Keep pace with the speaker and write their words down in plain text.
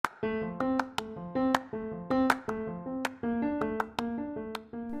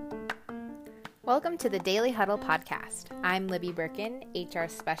Welcome to the Daily Huddle podcast. I'm Libby Birkin, HR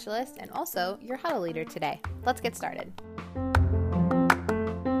specialist, and also your huddle leader today. Let's get started.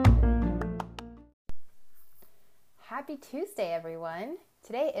 Happy Tuesday, everyone.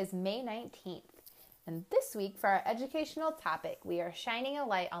 Today is May 19th, and this week for our educational topic, we are shining a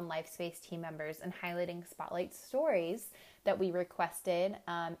light on LifeSpace team members and highlighting spotlight stories that we requested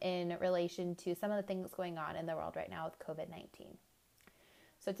in relation to some of the things going on in the world right now with COVID-19.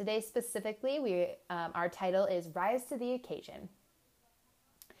 So today specifically, our title is Rise to the Occasion.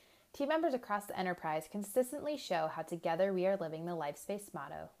 Team members across the enterprise consistently show how together we are living the LifeSpace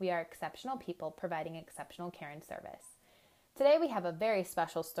motto. We are exceptional people providing exceptional care and service. Today we have a very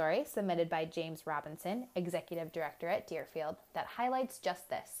special story submitted by James Robinson, Executive Director at Deerfield, that highlights just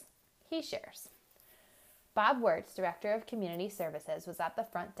this. He shares. Bob Wirtz, Director of Community Services, was at the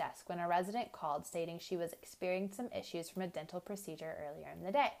front desk when a resident called stating she was experiencing some issues from a dental procedure earlier in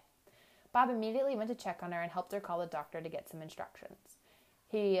the day. Bob immediately went to check on her and helped her call the doctor to get some instructions.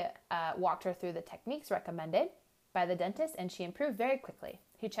 He walked her through the techniques recommended by the dentist, and she improved very quickly.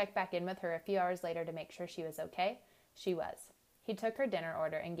 He checked back in with her a few hours later to make sure she was okay. She was. He took her dinner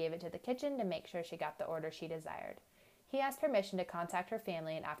order and gave it to the kitchen to make sure she got the order she desired. He asked permission to contact her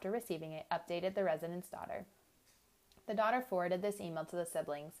family and after receiving it, updated the resident's daughter. The daughter forwarded this email to the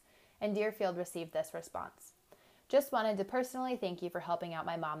siblings, and Deerfield received this response. Just wanted to personally thank you for helping out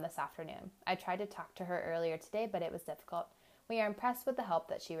my mom this afternoon. I tried to talk to her earlier today, but it was difficult. We are impressed with the help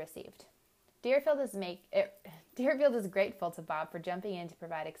that she received. Deerfield is grateful to Bob for jumping in to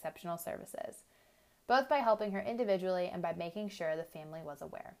provide exceptional services, both by helping her individually and by making sure the family was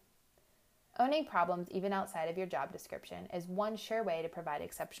aware. Owning problems even outside of your job description is one sure way to provide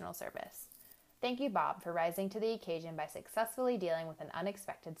exceptional service. Thank you, Bob, for rising to the occasion by successfully dealing with an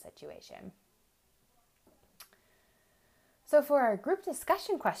unexpected situation. So for our group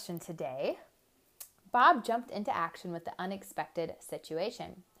discussion question today, Bob jumped into action with the unexpected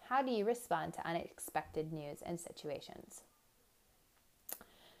situation. How do you respond to unexpected news and situations?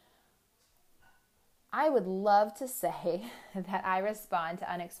 I would love to say that I respond to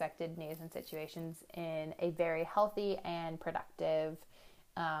unexpected news and situations in a very healthy and productive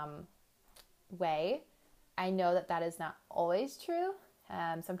way. I know that that is not always true.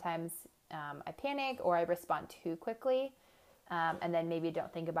 Sometimes I panic or I respond too quickly and then maybe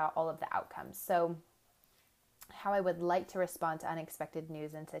don't think about all of the outcomes. So how I would like to respond to unexpected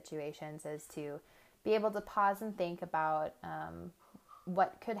news and situations is to be able to pause and think about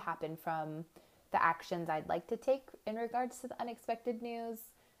what could happen from the actions I'd like to take in regards to the unexpected news,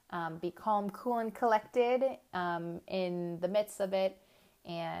 be calm, cool, and collected in the midst of it,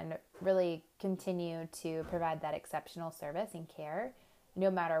 and really continue to provide that exceptional service and care no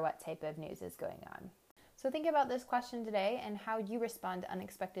matter what type of news is going on. So think about this question today and how you respond to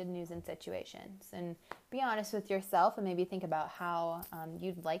unexpected news and situations, and be honest with yourself and maybe think about how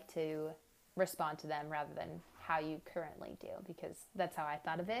you'd like to respond to them rather than how you currently do, because that's how I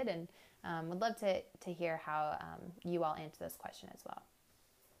thought of it, and would love to hear how you all answer this question as well.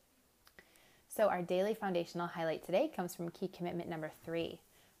 So our daily foundational highlight today comes from key commitment number 3.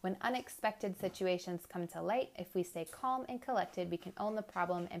 When unexpected situations come to light, if we stay calm and collected, we can own the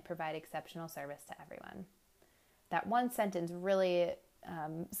problem and provide exceptional service to everyone. That one sentence really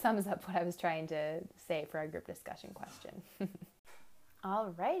sums up what I was trying to say for our group discussion question.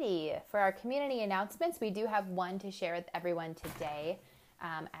 Alrighty, for our community announcements, we do have one to share with everyone today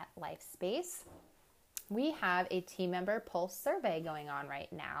at LifeSpace. We have a team member pulse survey going on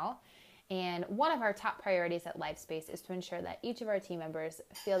right now, and one of our top priorities at LifeSpace is to ensure that each of our team members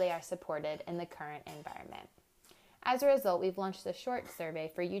feel they are supported in the current environment. As a result, we've launched a short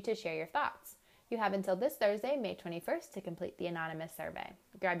survey for you to share your thoughts. You have until this Thursday, May 21st, to complete the anonymous survey.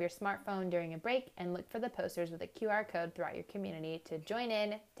 Grab your smartphone during a break and look for the posters with a QR code throughout your community to join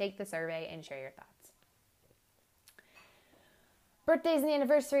in, take the survey, and share your thoughts. Birthdays and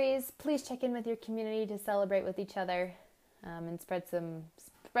anniversaries, please check in with your community to celebrate with each other and spread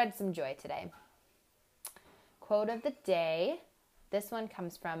some joy today. Quote of the day. This one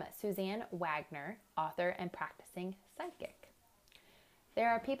comes from Suzanne Wagner, author and practicing psychic. There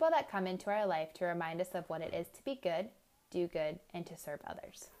are people that come into our life to remind us of what it is to be good, do good, and to serve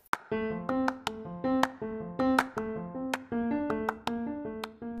others.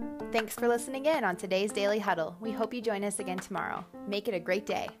 Thanks for listening in on today's Daily Huddle. We hope you join us again tomorrow. Make it a great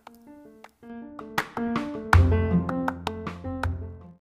day.